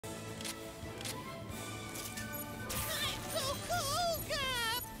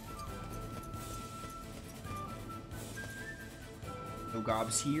no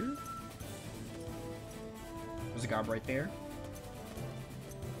gobs here. There's a gob right there.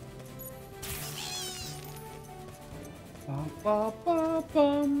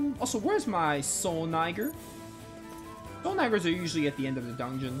 Also, where's my Soul Niger? Soul Nigers are usually at the end of the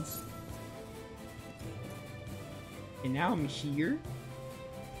dungeons. And now I'm here.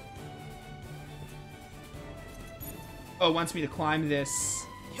 Oh, it wants me to climb this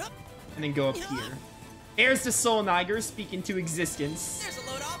and then go up here. There's the Soul Niger speaking to existence. There's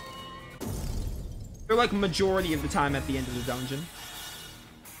a load up. They're like majority of the time at the end of the dungeon.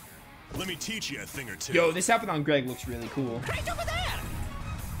 Let me teach you a thing or two. Yo, this happened on Greg looks really cool. Right over there.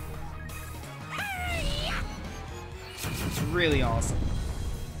 It's really awesome.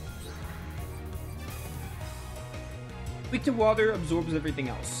 Weak to water, absorbs everything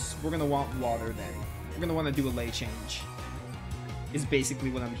else. We're gonna want water then. We're gonna want to do a lay change. Is basically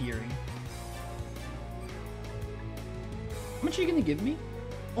what I'm hearing. How much are you gonna give me?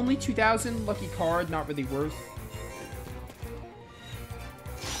 Only 2,000, lucky card, not really worth.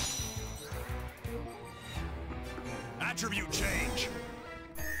 Attribute change.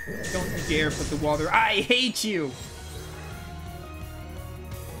 Don't dare put the water. I hate you!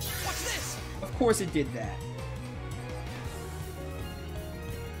 What's this? Of course it did that.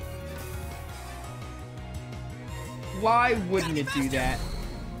 Why wouldn't it do that?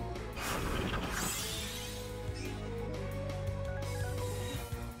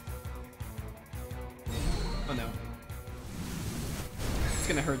 Oh no. It's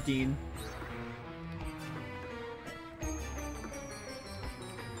gonna hurt Dean.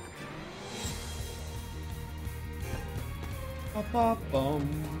 Ba-ba-bum.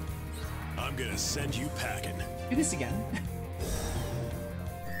 I'm gonna send you packing. Do this again.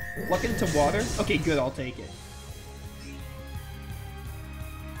 Luck into water? Okay, good, I'll take it.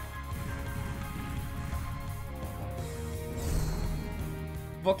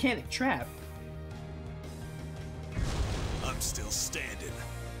 Volcanic trap. I'm still standing.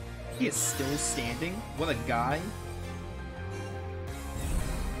 He is still standing? What a guy.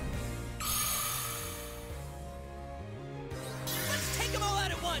 Let's take them all out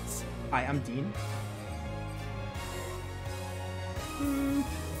at once. Hi, I'm Dean.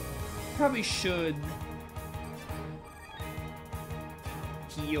 Probably should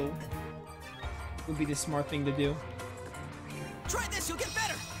heal. Would be the smart thing to do. Try this, you'll get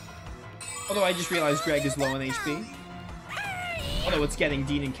better. Although I just realized Greg is low on HP. Although it's getting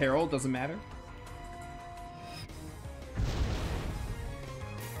Dean and Carol, doesn't matter.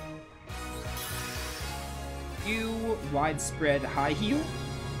 You widespread high heal.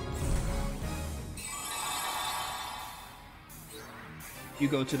 You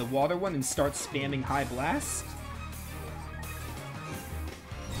go to the water one and start spamming high blast.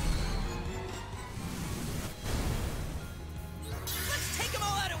 Let's take them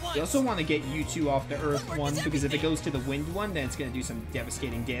all out at once. You also want to get you two off the earth one, because if it goes to the wind one, then it's going to do some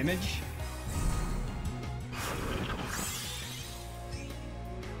devastating damage.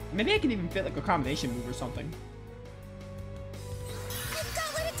 Maybe I can even fit like a combination move or something. I've got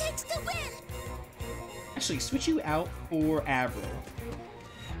what it takes to win. Actually, switch you out for Avro.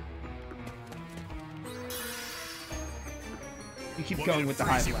 You keep going with the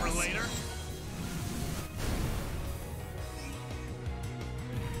high For blast. later?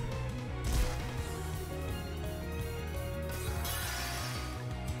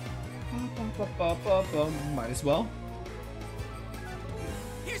 Might as well.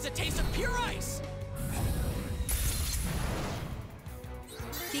 Here's a taste of pure ice.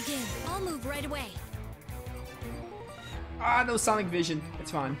 Begin. I'll move right away. Ah, no Sonic Vision.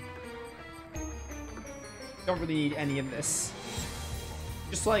 It's fine. Don't really need any of this.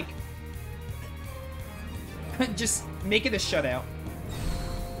 Just like... just make it a shutout.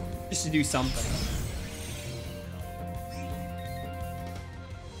 Just to do something.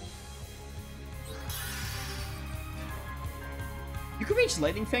 You can reach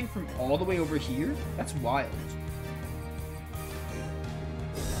Lightning Fang from all the way over here? That's wild.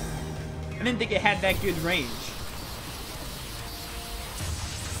 I didn't think it had that good range.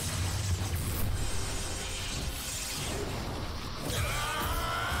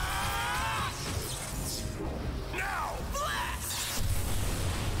 Now! Blast!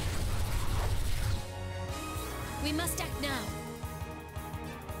 We must act now.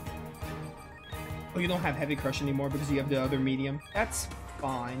 Oh, you don't have Heavy Crush anymore because you have the other medium. That's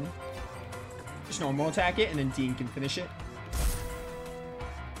fine. Just normal attack it, and then Dean can finish it.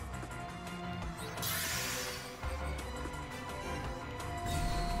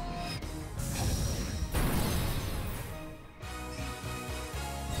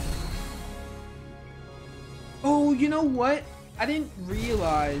 Oh, you know what? I didn't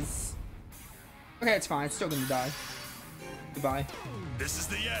realize... Okay, it's fine. It's still gonna die. Goodbye. This is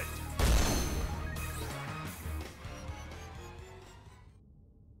the end.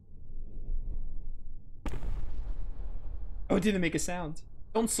 Oh, it didn't make a sound.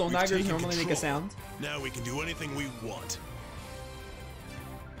 Don't soul We've daggers taken normally make a control. sound? Now we can do anything we want.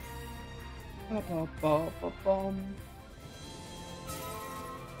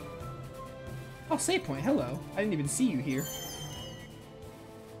 Oh, save point. Hello. I didn't even see you here.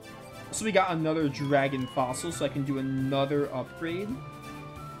 So we got another dragon fossil, so I can do another upgrade.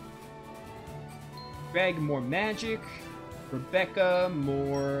 Greg, more magic. Rebecca,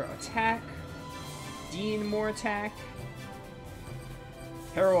 more attack. Dean, more attack.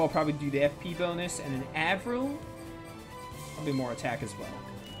 Harold, I'll probably do the FP bonus. And then Avril, probably more attack as well.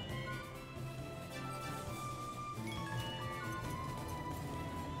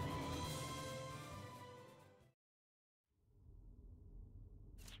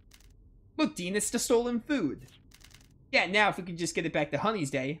 Look, Dean, it's the stolen food. Yeah, now if we could just get it back to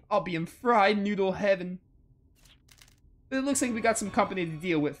Honey's Day, I'll be in fried noodle heaven. But it looks like we got some company to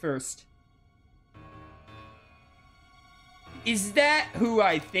deal with first. Is that who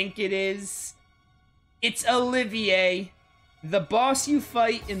I think it is? It's Olivier, the boss you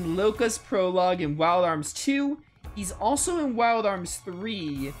fight in Loca's Prologue in Wild Arms 2. He's also in Wild Arms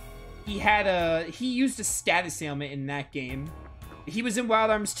 3. He used a status ailment in that game. He was in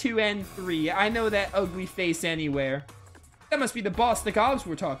Wild Arms 2 and 3. I know that ugly face anywhere. That must be the boss the gobs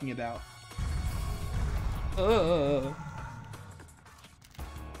were talking about.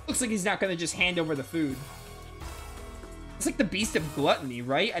 Looks like he's not gonna just hand over the food. It's like the Beast of Gluttony,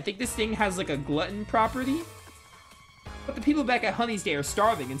 right? I think this thing has like a glutton property. But the people back at Honey's Day are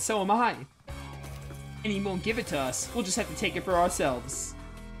starving, and so am I. And he won't give it to us. We'll just have to take it for ourselves.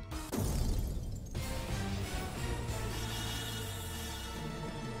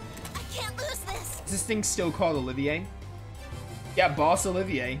 Is this thing still called Olivier? Yeah, Boss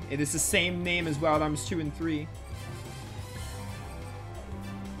Olivier. It is the same name as Wild Arms 2 and 3.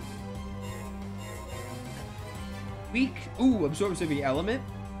 Weak. Ooh, absorbs every element.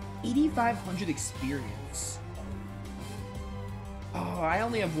 8,500 experience. Oh, I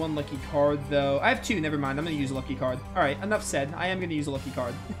only have one lucky card, though. I have two. Never mind. I'm going to use a lucky card. All right, enough said. I am going to use a lucky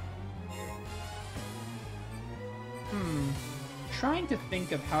card. Trying to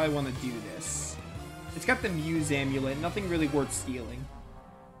think of how I want to do this. It's got the Muse Amulet, nothing really worth stealing.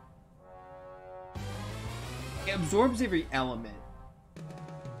 It absorbs every element.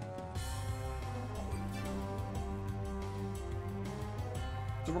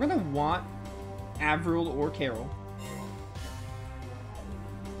 So we're gonna want Avril or Carol.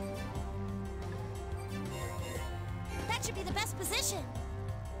 That should be the best position.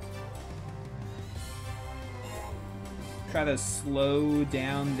 Try to slow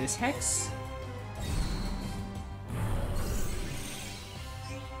down this Hex.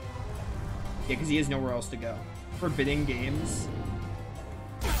 Yeah, because he has nowhere else to go. Forbidden games.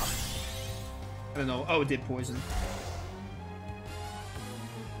 I don't know. Oh, it did poison.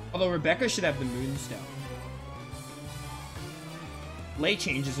 Although Rebecca should have the Moonstone. Lay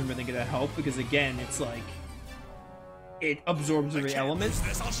change isn't really going to help because, again, it's like... It absorbs every element.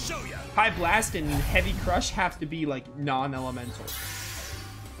 I'll show ya. High Blast and Heavy Crush have to be, like, non-elemental.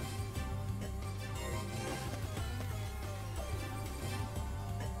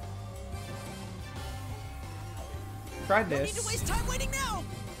 Try this. No need to waste time waiting now.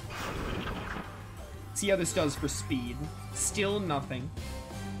 See how this does for speed. Still nothing.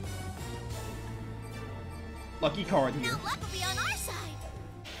 Lucky card here. Now luck will be on our side.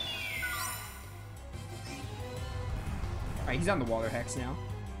 Alright, he's on the Water Hex now.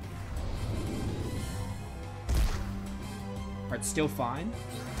 Alright, still fine.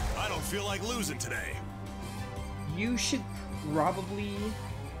 I don't feel like losing today. You should probably...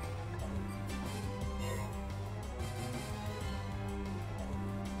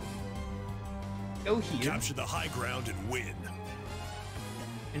 go here. Capture the high ground and win.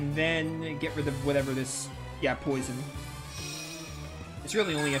 And then get rid of whatever this... Yeah, poison. It's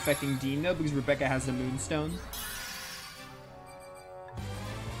really only affecting Dean, though, because Rebecca has the Moonstone.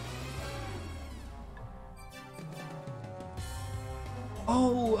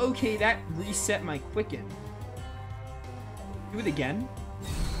 Oh, okay, that reset my Quicken. Do it again.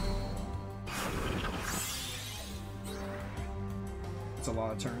 That's a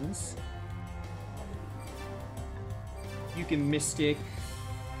lot of turns. You can Mystic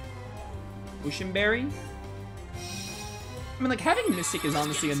Oceanberry. I mean, like, having Mystic is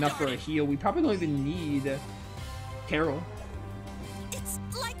honestly enough for a heal. We probably don't even need Carol. It's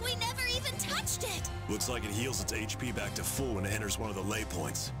like we never even touched it. Looks like it heals its HP back to full when it enters one of the lay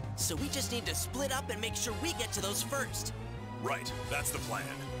points. So we just need to split up and make sure we get to those first. Right, that's the plan.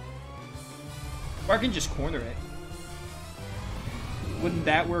 Or I can just corner it. Wouldn't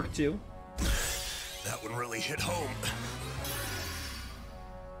that work too? That one really hit home.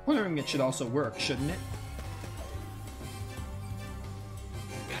 Cornering it should also work, shouldn't it?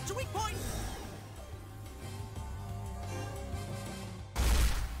 Got your weak point.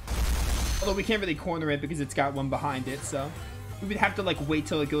 Although we can't really corner it because it's got one behind it, so we would have to like wait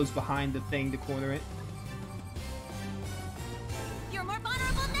till it goes behind the thing to corner it. You're more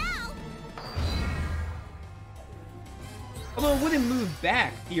vulnerable now. Although it wouldn't move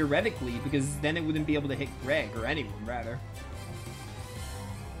back, theoretically, because then it wouldn't be able to hit Greg, or anyone, rather.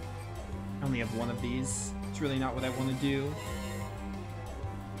 I only have one of these. It's really not what I want to do.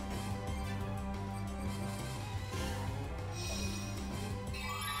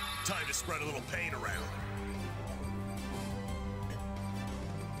 Time to spread a little pain around.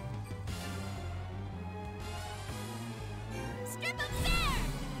 Strip them bare.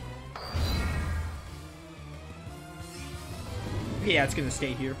 Yeah, it's gonna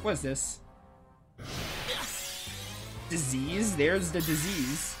stay here. What is this? Disease? There's the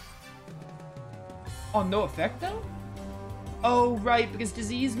disease. Oh, no effect though? Oh, right, because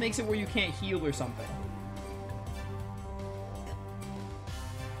disease makes it where you can't heal or something.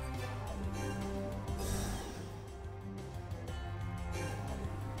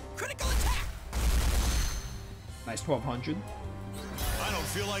 Critical attack. Nice, 1200. I don't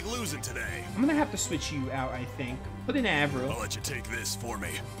feel like losing today. I'm gonna have to switch you out, I think. Put in Avril. I'll let you take this for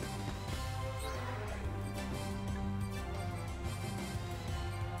me.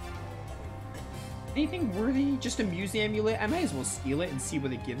 Anything worthy? Just a Muse Amulet? I might as well steal it and see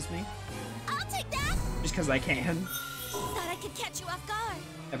what it gives me. I'll take that. Just because I can. Thought I could catch you off guard.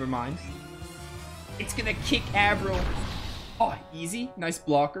 Never mind. It's gonna kick Avril. Oh, easy. Nice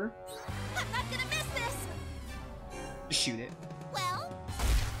blocker. I'm not gonna miss this. Just shoot it. Well,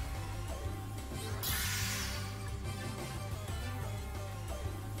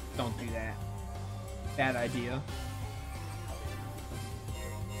 Don't do that. Bad idea.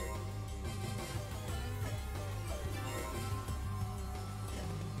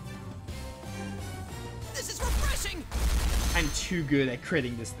 This is refreshing. I'm too good at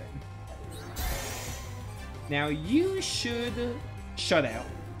critting this thing. Now you should shut out.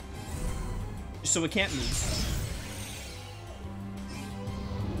 So it can't move.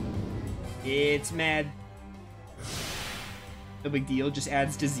 It's mad. No big deal, just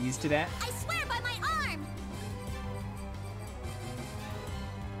adds disease to that. I swear by my arm.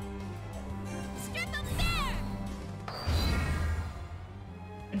 Strip them bare.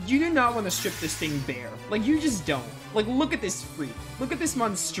 You do not want to strip this thing bare. Like, you just don't. Like, look at this freak. Look at this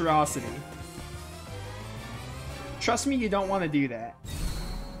monstrosity. Trust me, you don't want to do that.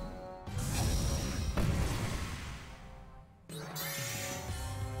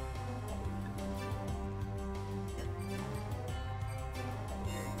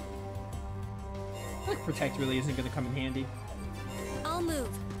 I feel like Protect really isn't going to come in handy. I'll move.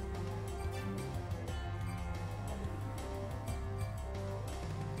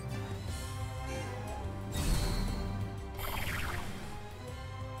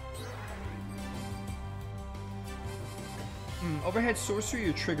 Overhead Sorcery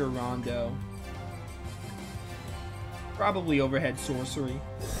or Trigger Rondo? Probably Overhead Sorcery.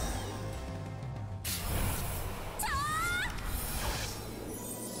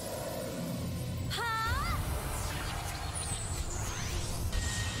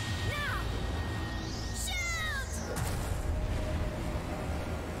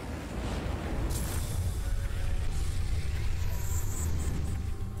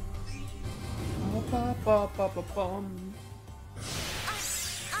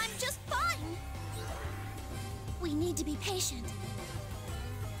 I'm just fine. We need to be patient.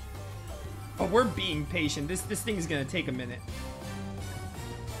 Oh, we're being patient. This thing's gonna take a minute.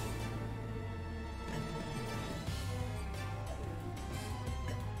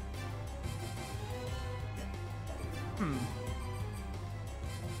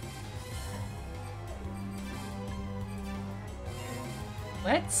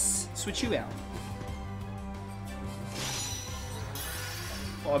 Let's switch you out.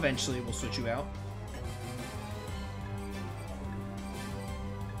 Well, eventually we'll switch you out.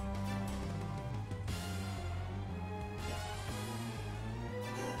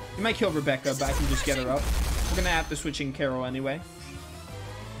 You might kill Rebecca, but I can just get her up. We're gonna have to switch in Carol anyway.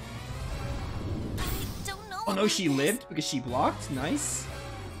 I don't know. Oh no, she lived because she blocked? Nice.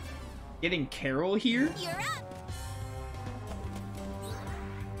 Getting Carol here? You're up.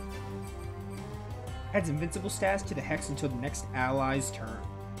 Adds invincible stats to the hex until the next ally's turn.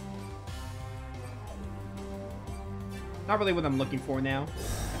 Not really what I'm looking for now.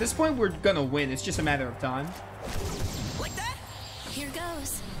 At this point, we're gonna win. It's just a matter of time. Like that? Here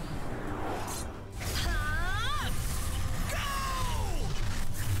goes. Go!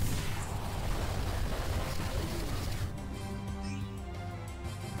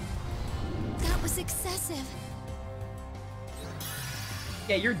 That was excessive.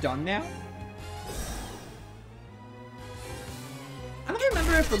 Yeah, you're done now? I don't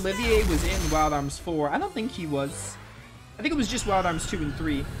remember if Olivier was in Wild Arms 4. I don't think he was. I think it was just Wild Arms 2 and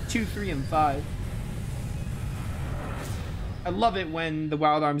 3. 2, 3, and 5. I love it when the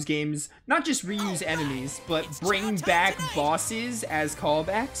Wild Arms games not just reuse enemies, but bring back bosses as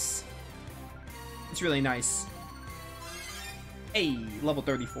callbacks. It's really nice. Hey, level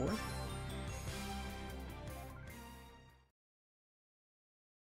 34.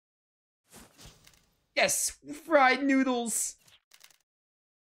 Yes, fried noodles.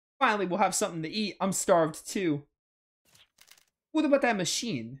 Finally, we'll have something to eat. I'm starved too. What about that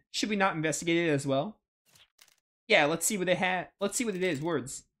machine? Should we not investigate it as well? Yeah, let's see what it had. Let's see what it is.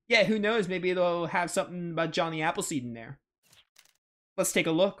 Words. Yeah, who knows? Maybe it'll have something about Johnny Appleseed in there. Let's take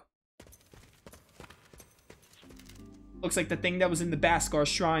a look. Looks like the thing that was in the Baskar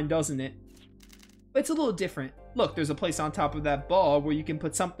shrine, doesn't it? But it's a little different. Look, there's a place on top of that ball where you can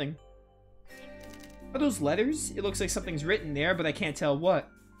put something. Are those letters? It looks like something's written there, but I can't tell what.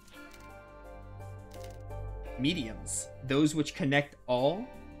 Mediums. Those which connect all?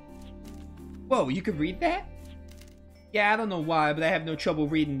 Whoa, you could read that? Yeah, I don't know why, but I have no trouble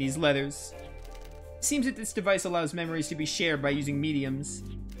reading these letters. It seems that this device allows memories to be shared by using mediums.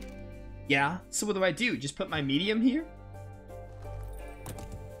 Yeah? So what do I do? Just put my medium here?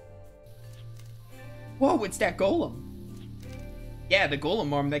 Whoa, it's that golem. Yeah, the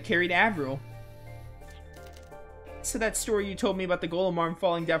golem arm that carried Avril. So that story you told me about the golem arm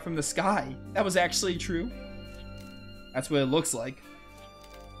falling down from the sky, that was actually true? That's what it looks like.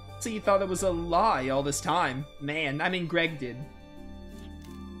 So you thought it was a lie all this time. Man, I mean Greg did.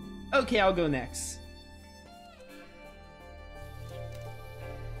 Okay, I'll go next.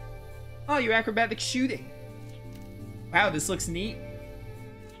 Oh, your acrobatic shooting. Wow, this looks neat.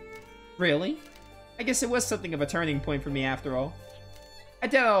 Really? I guess it was something of a turning point for me after all. I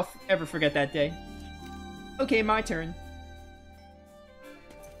doubt I'll ever forget that day. Okay, my turn.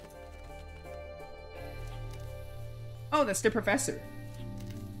 Oh, that's the professor.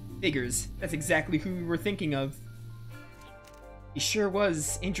 Figures. That's exactly who we were thinking of. He sure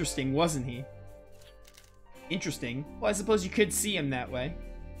was interesting, wasn't he? Interesting? Well, I suppose you could see him that way.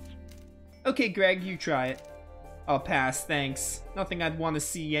 Okay, Greg, you try it. I'll pass, thanks. Nothing I'd want to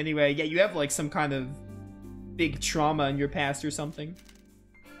see anyway. Yeah, you have like some kind of big trauma in your past or something.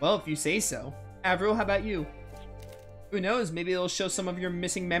 Well, if you say so. Avril, how about you? Who knows, maybe it'll show some of your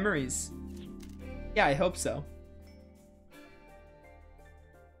missing memories. Yeah, I hope so.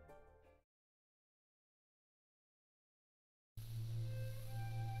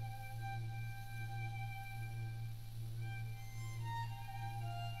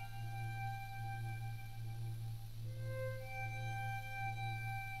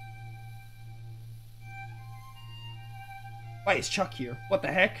 Why is Chuck here? What the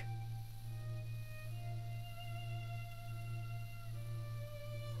heck?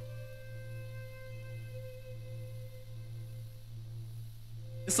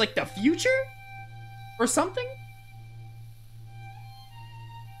 It's like the future? Or something?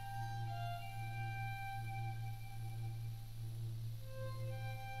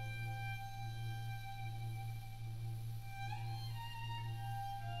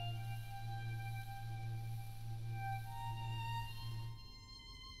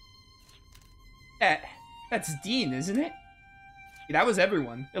 That's Dean, isn't it? Yeah, that was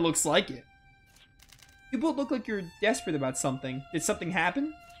everyone. It looks like it. You both look like you're desperate about something. Did something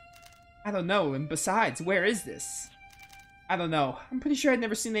happen? I don't know, and besides, where is this? I don't know. I'm pretty sure I'd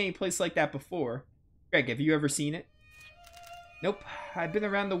never seen any place like that before. Greg, have you ever seen it? Nope. I've been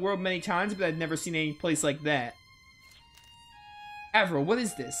around the world many times, but I've never seen any place like that. Avril, what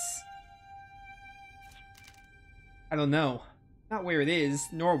is this? I don't know. Not where it is,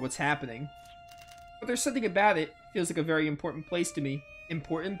 nor what's happening. But there's something about it. Feels like a very important place to me.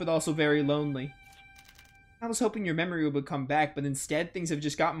 Important, but also very lonely. I was hoping your memory would come back, but instead things have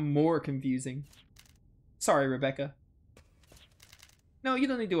just gotten more confusing. Sorry, Rebecca. No, you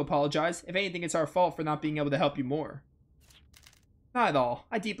don't need to apologize. If anything, it's our fault for not being able to help you more. Not at all.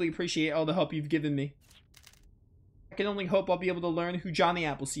 I deeply appreciate all the help you've given me. I can only hope I'll be able to learn who Johnny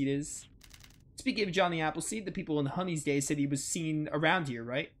Appleseed is. Speaking of Johnny Appleseed, the people in Honey's Day said he was seen around here,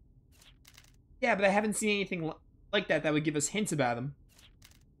 right? Yeah, but I haven't seen anything like that would give us hints about him.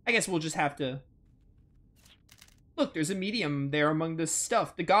 I guess we'll just have to... Look, there's a medium there among the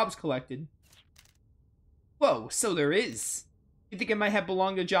stuff the gobs collected. Whoa, so there is. You think it might have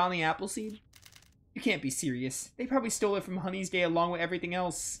belonged to Johnny Appleseed? You can't be serious. They probably stole it from Honey's Day along with everything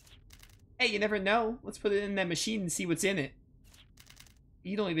else. Hey, you never know. Let's put it in that machine and see what's in it.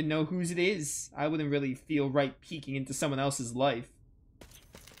 You don't even know whose it is. I wouldn't really feel right peeking into someone else's life.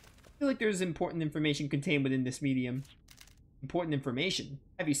 I feel like there's important information contained within this medium. Important information?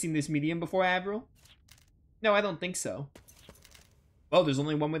 Have you seen this medium before, Avril? No, I don't think so. Well, there's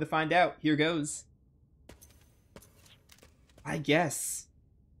only one way to find out. Here goes. I guess.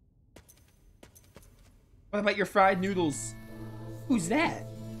 What about your fried noodles? Who's that?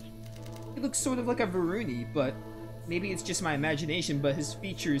 He looks sort of like a Varuni, but maybe it's just my imagination, but his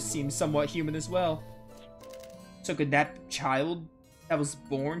features seem somewhat human as well. So could that child that was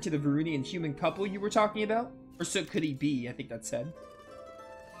born to the Varuni and human couple you were talking about? Or so could he be, I think that said.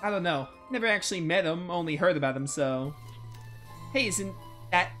 I don't know. Never actually met him, only heard about him, so... Hey, isn't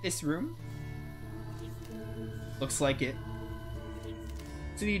that this room? Looks like it.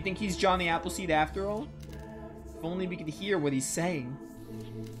 So do you think he's Johnny Appleseed after all? If only we could hear what he's saying.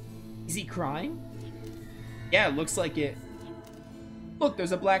 Is he crying? Yeah, it looks like it. Look,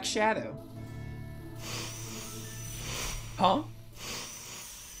 there's a black shadow. Huh?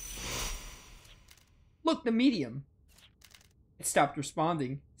 Look, the medium. It stopped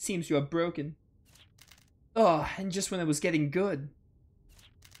responding. Seems to have broken. Ugh, and just when it was getting good.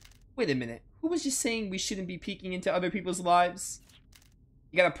 Wait a minute. Who was just saying we shouldn't be peeking into other people's lives?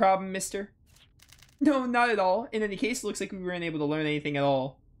 You got a problem, mister? No, not at all. In any case, it looks like we weren't able to learn anything at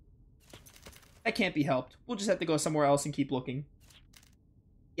all. That can't be helped. We'll just have to go somewhere else and keep looking.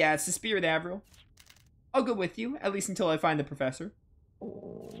 Yeah, it's the spirit, Avril. I'll go with you, at least until I find the professor.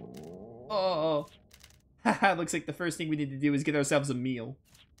 Oh. Haha, looks like the first thing we need to do is get ourselves a meal.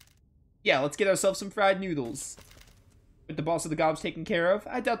 Yeah, let's get ourselves some fried noodles. With the boss of the gobs taken care of,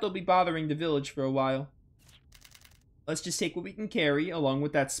 I doubt they'll be bothering the village for a while. Let's just take what we can carry, along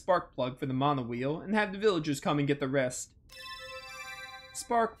with that spark plug for the mono wheel, and have the villagers come and get the rest.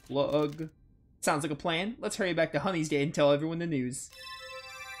 Spark plug. Sounds like a plan. Let's hurry back to Honey's Day and tell everyone the news.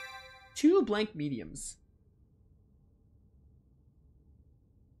 2 blank mediums.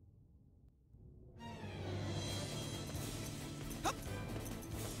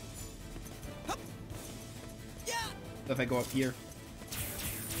 If I go up here.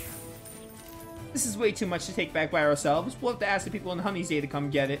 This is way too much to take back by ourselves. We'll have to ask the people in Honey's Day to come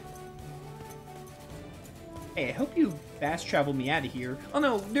get it. Hey, I hope you fast traveled me out of here. Oh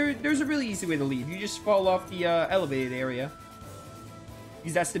no, there's a really easy way to leave. You just fall off the elevated area.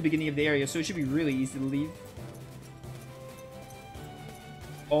 Because that's the beginning of the area, so it should be really easy to leave.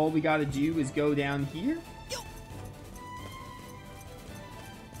 All we gotta do is go down here. Yo!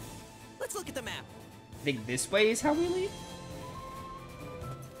 Let's look at the map. I think this way is how we leave?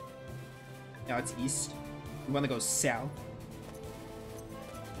 No, it's east. We want to go south.